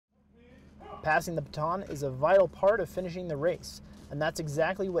Passing the baton is a vital part of finishing the race, and that's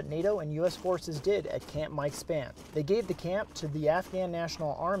exactly what NATO and U.S. forces did at Camp Mike Spann. They gave the camp to the Afghan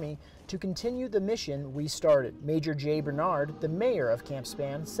National Army to continue the mission we started. Major Jay Bernard, the mayor of Camp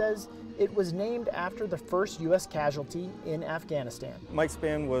Spann, says it was named after the first U.S. casualty in Afghanistan. Mike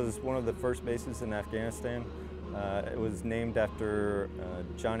Spann was one of the first bases in Afghanistan. It was named after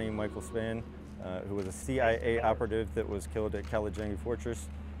Johnny Michael Spann, who was a CIA operative that was killed at Kalajangi Fortress.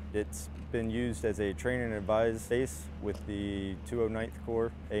 It's been used as a train and advise base with the 209th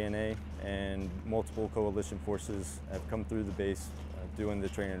Corps, ANA, and multiple coalition forces have come through the base doing the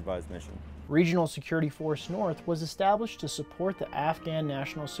train and advise mission. Regional Security Force North was established to support the Afghan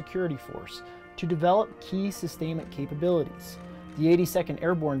National Security Force to develop key sustainment capabilities. The 82nd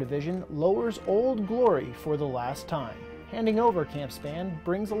Airborne Division lowers Old Glory for the last time. Handing over Camp Spann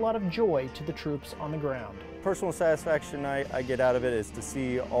brings a lot of joy to the troops on the ground. Personal satisfaction I get out of it is to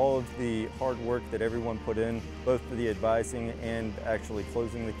see all of the hard work that everyone put in, both for the advising and actually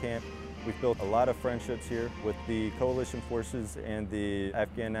closing the camp. We've built a lot of friendships here with the coalition forces and the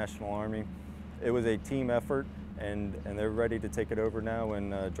Afghan National Army. It was a team effort, and they're ready to take it over now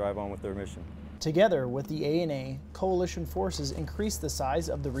and drive on with their mission. Together with the ANA, coalition forces increased the size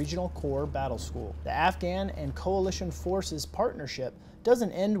of the Regional Corps Battle School. The Afghan and coalition forces partnership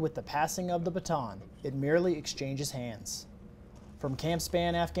doesn't end with the passing of the baton. It merely exchanges hands. From Camp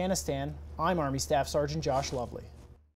Spann, Afghanistan, I'm Army Staff Sergeant Josh Lovely.